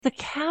the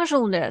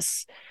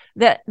casualness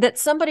that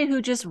somebody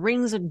who just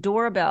rings a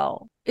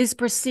doorbell is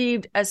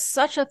perceived as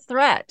such a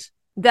threat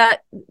that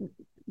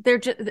they're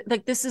just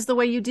like, this is the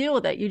way you deal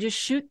with it. You just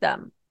shoot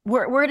them.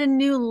 We're at a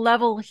new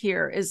level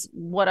here is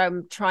what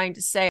I'm trying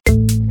to say.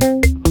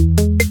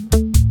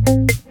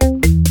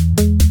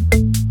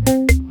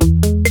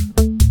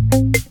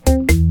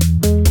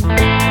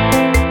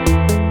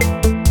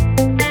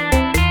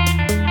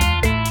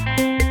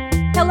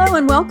 Hello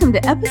and welcome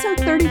to episode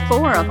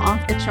 34 of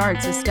Off the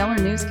Charts, a stellar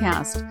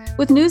newscast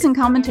with news and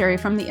commentary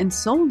from the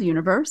Ensouled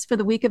universe for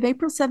the week of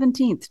April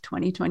 17th,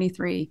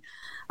 2023.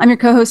 I'm your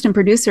co-host and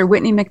producer,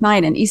 Whitney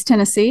McKnight in East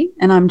Tennessee,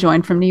 and I'm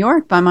joined from New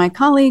York by my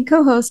colleague,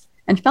 co-host,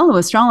 and fellow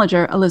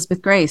astrologer,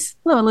 Elizabeth Grace.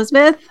 Hello,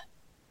 Elizabeth.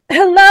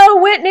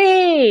 Hello,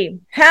 Whitney.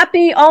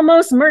 Happy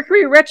almost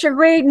Mercury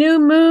retrograde new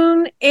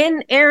moon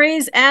in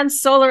Aries and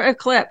solar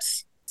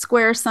eclipse.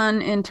 Square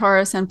Sun in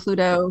Taurus and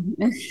Pluto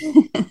in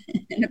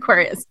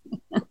Aquarius.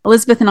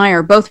 Elizabeth and I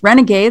are both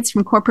renegades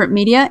from corporate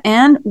media,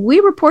 and we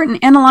report and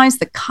analyze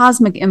the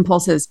cosmic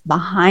impulses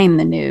behind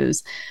the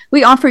news.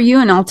 We offer you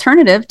an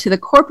alternative to the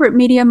corporate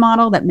media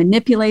model that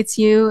manipulates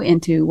you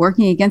into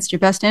working against your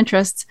best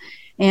interests.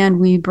 And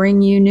we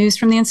bring you news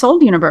from the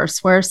Ensouled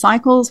universe, where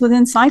cycles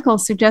within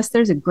cycles suggest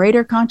there's a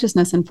greater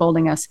consciousness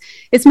unfolding us.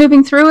 It's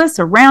moving through us,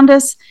 around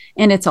us,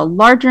 and it's a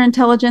larger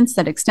intelligence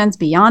that extends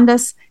beyond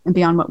us and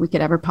beyond what we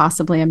could ever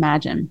possibly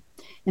imagine.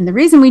 And the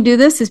reason we do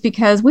this is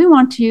because we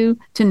want you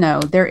to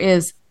know there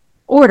is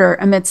order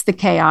amidst the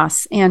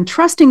chaos, and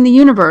trusting the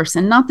universe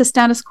and not the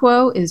status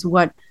quo is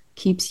what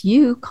keeps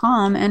you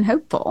calm and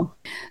hopeful.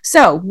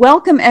 So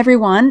welcome,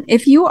 everyone.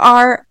 If you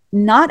are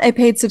not a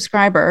paid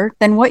subscriber,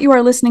 then what you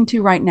are listening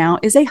to right now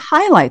is a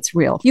highlights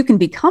reel. You can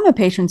become a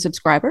patron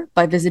subscriber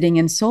by visiting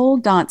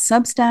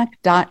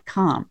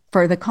ensouled.substack.com.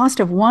 For the cost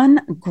of one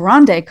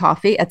grande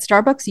coffee at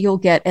Starbucks, you'll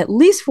get at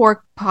least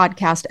 4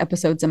 podcast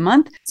episodes a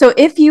month. So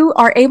if you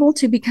are able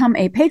to become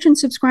a patron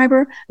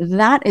subscriber,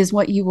 that is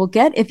what you will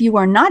get. If you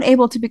are not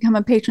able to become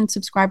a patron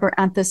subscriber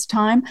at this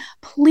time,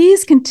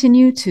 please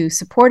continue to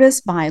support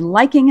us by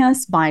liking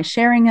us, by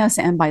sharing us,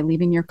 and by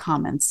leaving your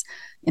comments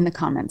in the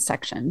comments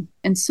section.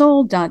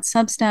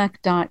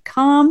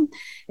 Ensouled.substack.com.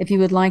 If you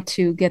would like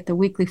to get the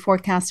weekly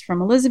forecast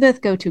from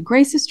Elizabeth, go to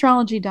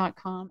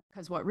graceastrology.com,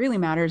 because what really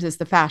matters is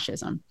the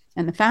fascism.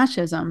 And the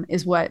fascism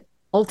is what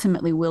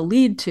ultimately will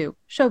lead to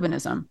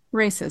chauvinism,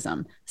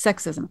 racism,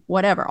 sexism,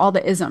 whatever, all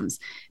the isms.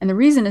 And the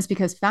reason is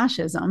because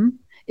fascism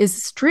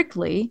is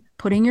strictly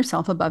putting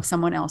yourself above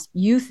someone else.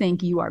 You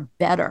think you are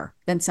better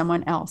than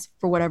someone else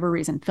for whatever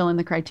reason. Fill in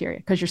the criteria.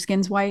 Because your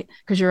skin's white,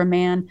 because you're a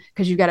man,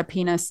 because you got a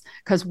penis,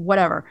 because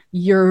whatever,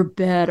 you're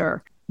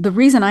better. The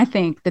reason I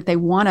think that they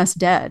want us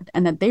dead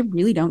and that they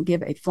really don't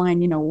give a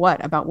flying, you know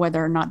what, about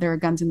whether or not there are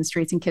guns in the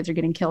streets and kids are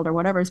getting killed or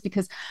whatever is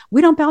because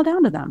we don't bow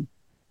down to them.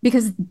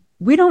 Because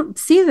we don't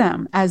see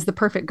them as the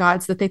perfect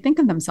gods that they think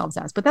of themselves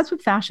as. But that's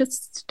what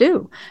fascists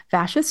do.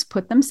 Fascists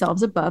put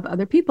themselves above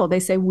other people. They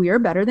say, we are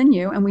better than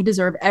you, and we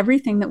deserve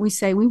everything that we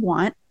say we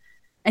want,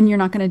 and you're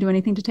not going to do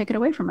anything to take it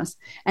away from us.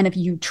 And if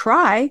you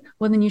try,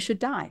 well, then you should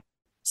die.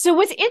 So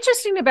what's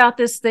interesting about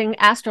this thing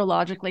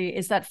astrologically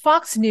is that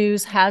Fox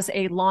News has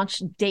a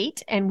launch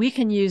date, and we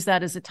can use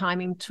that as a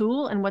timing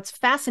tool. And what's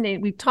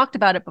fascinating, we've talked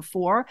about it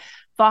before,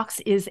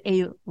 Fox is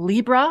a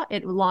Libra.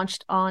 It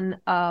launched on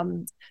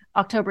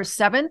October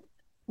 7th,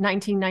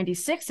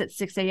 1996 at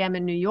 6 a.m.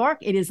 in New York.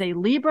 It is a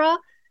Libra.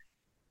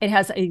 It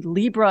has a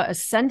Libra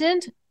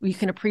ascendant. You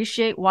can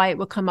appreciate why it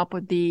will come up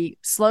with the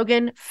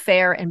slogan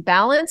fair and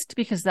balanced,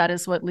 because that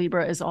is what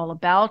Libra is all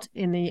about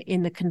in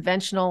the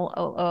conventional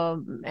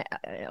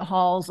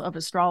halls of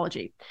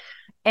astrology.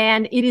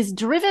 And it is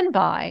driven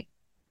by,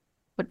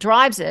 what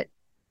drives it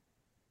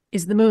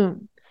is the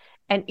moon.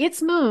 And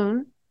its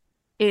moon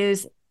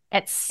is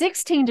at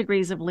 16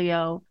 degrees of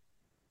Leo,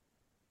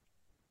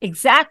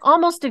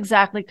 almost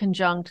exactly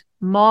conjunct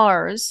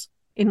Mars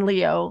in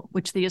Leo,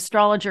 which the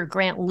astrologer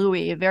Grant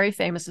Louis, a very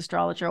famous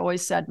astrologer,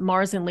 always said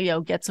Mars in Leo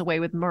gets away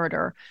with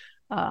murder.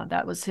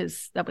 That was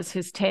his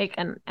take,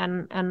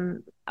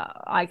 and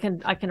I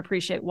can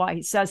appreciate why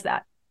he says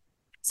that.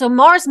 So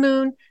Mars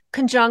moon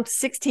conjunct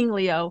 16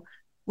 Leo,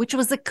 which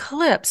was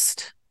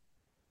eclipsed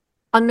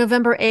on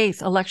November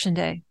 8th, Election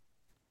Day.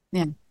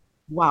 Yeah.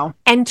 Wow.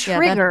 And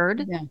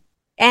triggered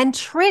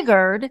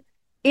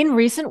in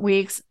recent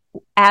weeks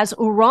as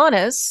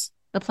Uranus,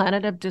 the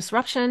planet of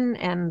disruption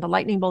and the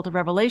lightning bolt of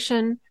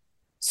revelation,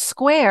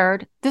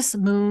 squared this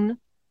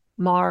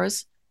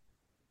moon-Mars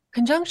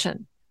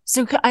conjunction.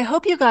 So I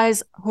hope you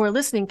guys who are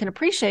listening can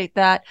appreciate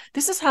that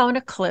this is how an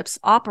eclipse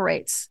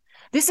operates.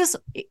 This is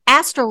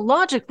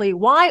astrologically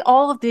why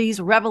all of these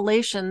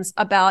revelations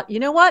about, you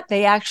know what,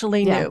 they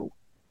actually knew.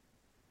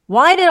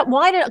 Why did,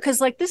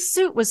 because like this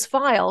suit was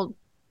filed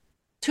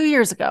 2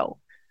 years ago,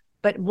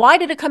 but why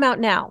did it come out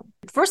now?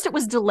 First, it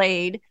was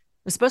delayed. It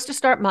was supposed to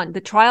start Monday.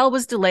 The trial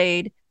was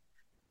delayed,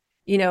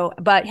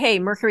 but hey,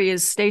 Mercury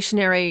is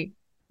stationary,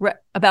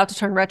 about to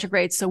turn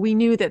retrograde. So we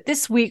knew that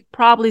this week,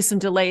 probably some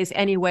delays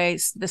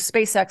anyways. The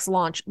SpaceX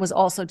launch was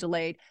also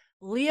delayed.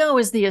 Leo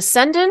is the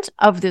ascendant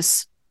of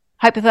this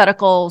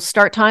hypothetical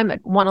start time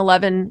at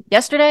 1:11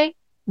 yesterday,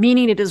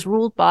 meaning it is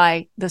ruled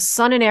by the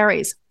sun in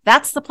Aries.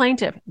 That's the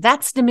plaintiff.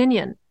 That's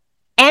Dominion.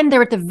 And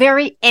they're at the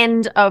very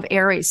end of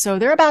Aries. So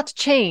they're about to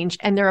change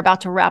and they're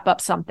about to wrap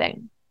up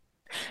something.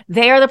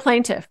 They are the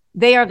plaintiff.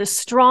 They are the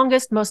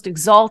strongest, most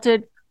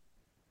exalted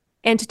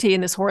entity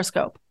in this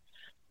horoscope.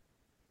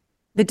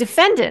 The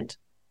defendant,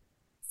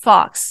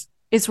 Fox,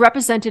 is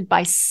represented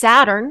by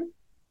Saturn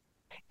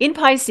in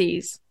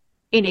Pisces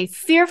in a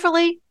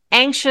fearfully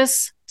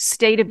anxious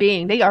state of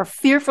being. They are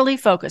fearfully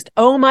focused.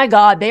 Oh my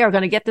God, they are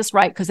going to get this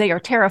right because they are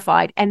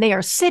terrified, and they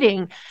are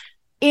sitting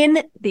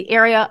in the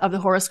area of the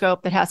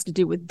horoscope that has to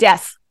do with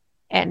death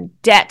and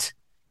debt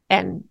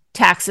and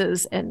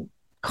taxes and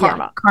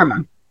karma. Yeah,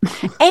 karma.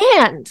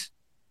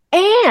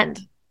 and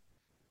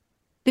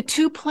the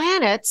two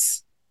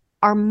planets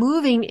are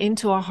moving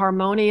into a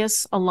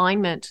harmonious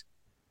alignment.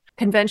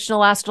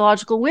 Conventional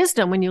astrological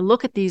wisdom, when you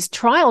look at these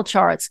trial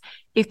charts,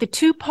 if the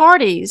two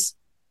parties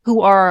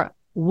who are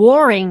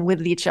warring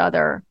with each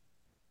other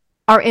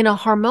are in a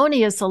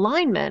harmonious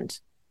alignment,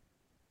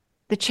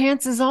 the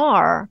chances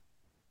are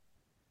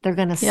they're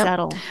going to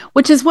settle.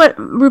 Which is what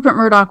Rupert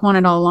Murdoch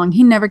wanted all along.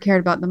 He never cared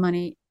about the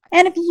money.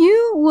 And if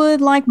you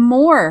would like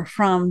more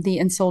from the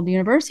Ensouled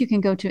universe, you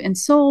can go to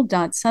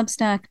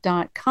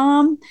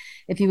ensouled.substack.com.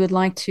 If you would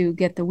like to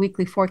get the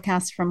weekly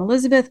forecast from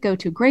Elizabeth, go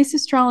to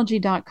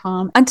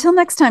graceastrology.com. Until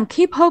next time,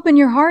 keep hope in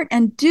your heart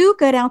and do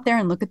get out there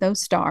and look at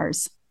those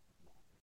stars.